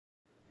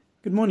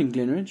Good morning,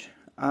 Glenridge.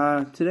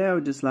 Today I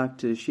would just like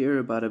to share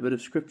about a bit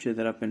of scripture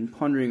that I've been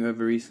pondering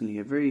over recently.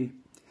 A very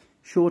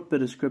short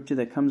bit of scripture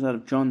that comes out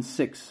of John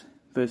 6,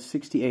 verse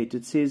 68.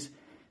 It says,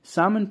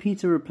 "Simon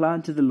Peter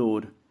replied to the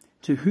Lord,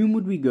 'To whom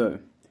would we go?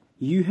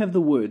 You have the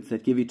words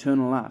that give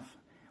eternal life.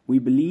 We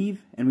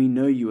believe and we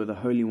know you are the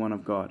Holy One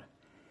of God.'"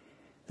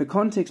 The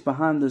context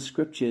behind this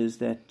scripture is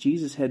that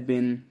Jesus had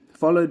been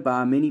followed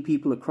by many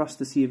people across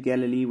the Sea of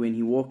Galilee when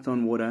he walked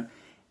on water,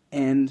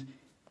 and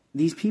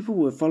these people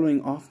were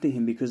following after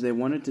him because they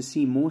wanted to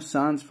see more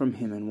signs from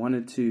him and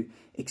wanted to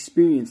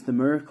experience the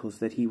miracles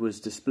that he was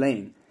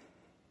displaying.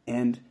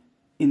 And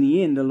in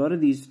the end, a lot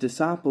of these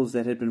disciples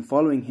that had been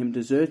following him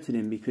deserted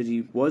him because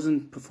he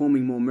wasn't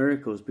performing more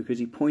miracles, because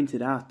he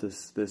pointed out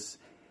this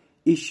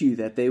issue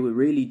that they were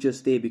really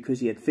just there because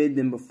he had fed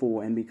them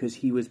before and because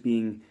he was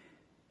being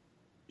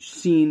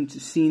seen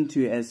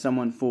to as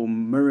someone for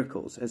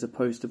miracles as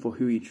opposed to for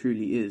who he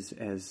truly is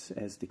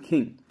as the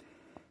king.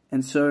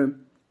 And so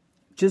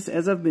just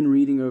as I've been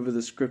reading over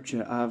the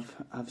scripture,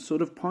 I've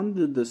sort of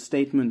pondered the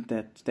statement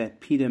that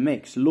Peter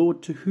makes,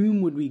 "Lord, to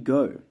whom would we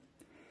go?"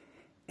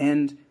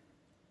 And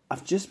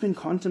I've just been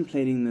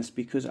contemplating this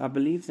because I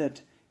believe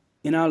that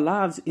in our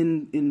lives,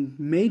 in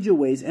major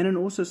ways and in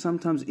also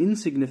sometimes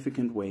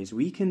insignificant ways,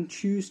 we can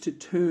choose to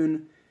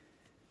turn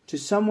to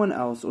someone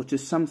else or to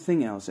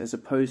something else as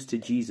opposed to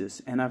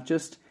Jesus. And I've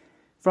just,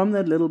 from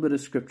that little bit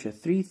of scripture,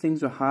 3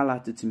 things were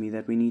highlighted to me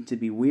that we need to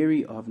be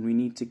wary of and we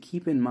need to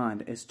keep in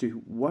mind as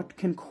to what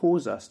can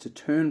cause us to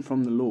turn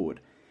from the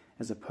Lord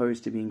as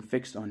opposed to being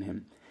fixed on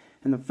him.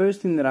 And the first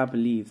thing that I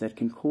believe that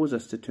can cause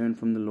us to turn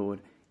from the Lord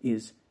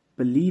is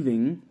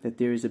believing that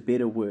there is a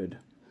better word.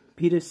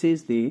 Peter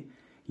says there,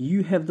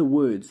 "You have the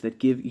words that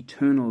give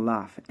eternal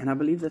life." And I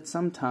believe that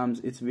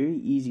sometimes it's very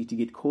easy to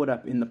get caught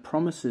up in the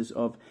promises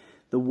of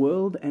the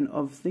world and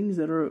of things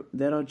that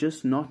are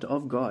just not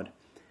of God.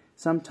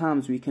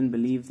 Sometimes we can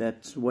believe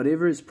that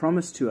whatever is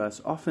promised to us,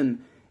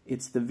 often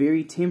it's the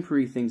very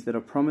temporary things that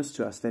are promised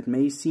to us that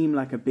may seem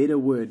like a better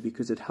word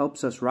because it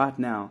helps us right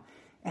now.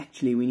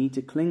 Actually, we need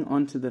to cling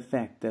on to the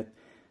fact that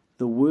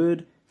the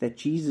word that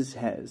Jesus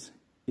has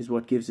is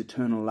what gives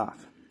eternal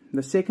life.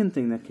 The second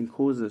thing that can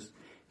cause us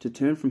to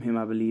turn from him,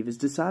 I believe, is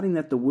deciding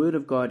that the word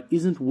of God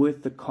isn't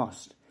worth the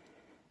cost.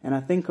 And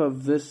I think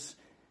of this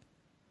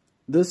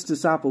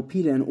disciple,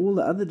 Peter, and all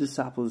the other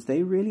disciples.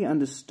 They really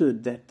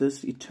understood that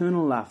this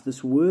eternal life,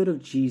 this word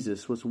of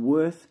Jesus, was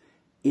worth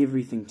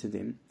everything to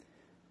them.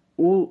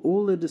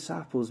 All the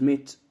disciples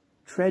met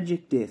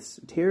tragic deaths,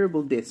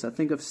 terrible deaths. I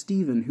think of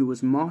Stephen, who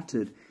was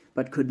martyred,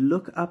 but could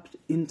look up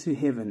into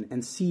heaven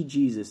and see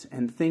Jesus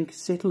and think,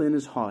 settle in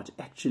his heart,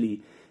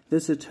 actually,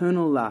 this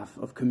eternal life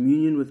of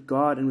communion with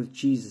God and with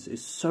Jesus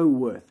is so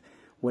worth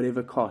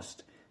whatever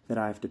cost that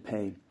I have to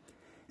pay.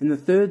 And the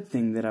third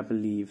thing that I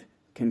believe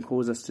can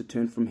cause us to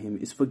turn from him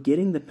is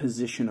forgetting the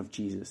position of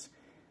Jesus.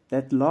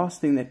 That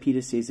last thing that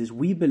Peter says is,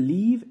 "We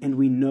believe and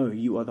we know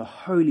you are the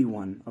Holy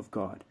One of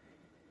God."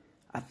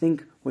 I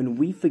think when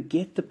we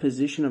forget the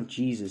position of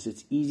Jesus,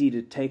 it's easy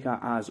to take our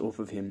eyes off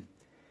of him.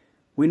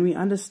 When we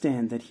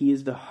understand that he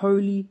is the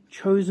holy,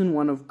 chosen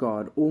one of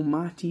God,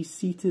 almighty,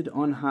 seated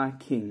on high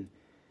King,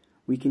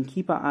 we can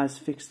keep our eyes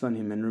fixed on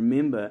him and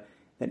remember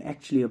that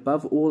actually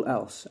above all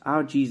else,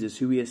 our Jesus,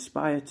 who we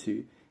aspire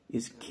to,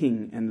 is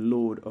King and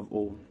Lord of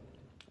all.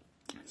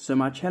 So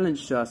my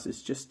challenge to us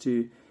is just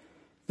to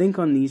think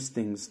on these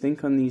things,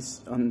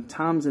 on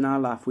times in our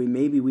life where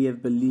maybe we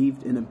have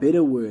believed in a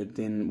better word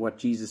than what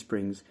Jesus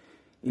brings,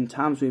 in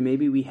times where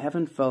maybe we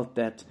haven't felt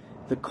that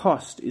the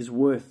cost is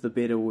worth the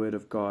better word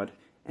of God,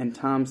 and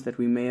times that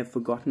we may have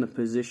forgotten the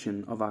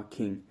position of our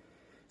King.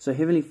 So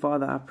Heavenly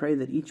Father, I pray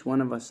that each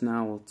one of us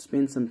now will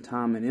spend some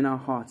time and in our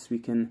hearts we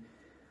can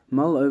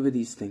mull over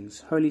these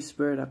things. Holy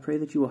Spirit, I pray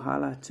that you will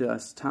highlight to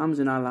us times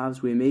in our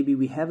lives where maybe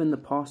we have in the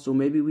past or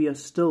maybe we are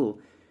still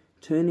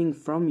turning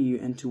from you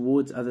and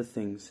towards other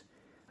things.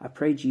 I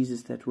pray,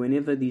 Jesus, that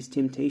whenever these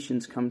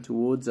temptations come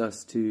towards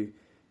us to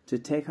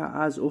take our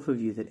eyes off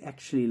of you, that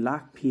actually,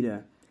 like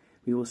Peter,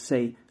 we will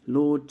say,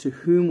 "Lord, to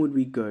whom would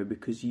we go?"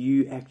 Because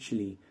you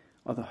actually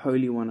are the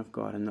Holy One of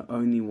God and the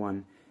only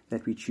one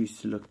that we choose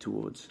to look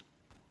towards.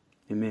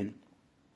 Amen.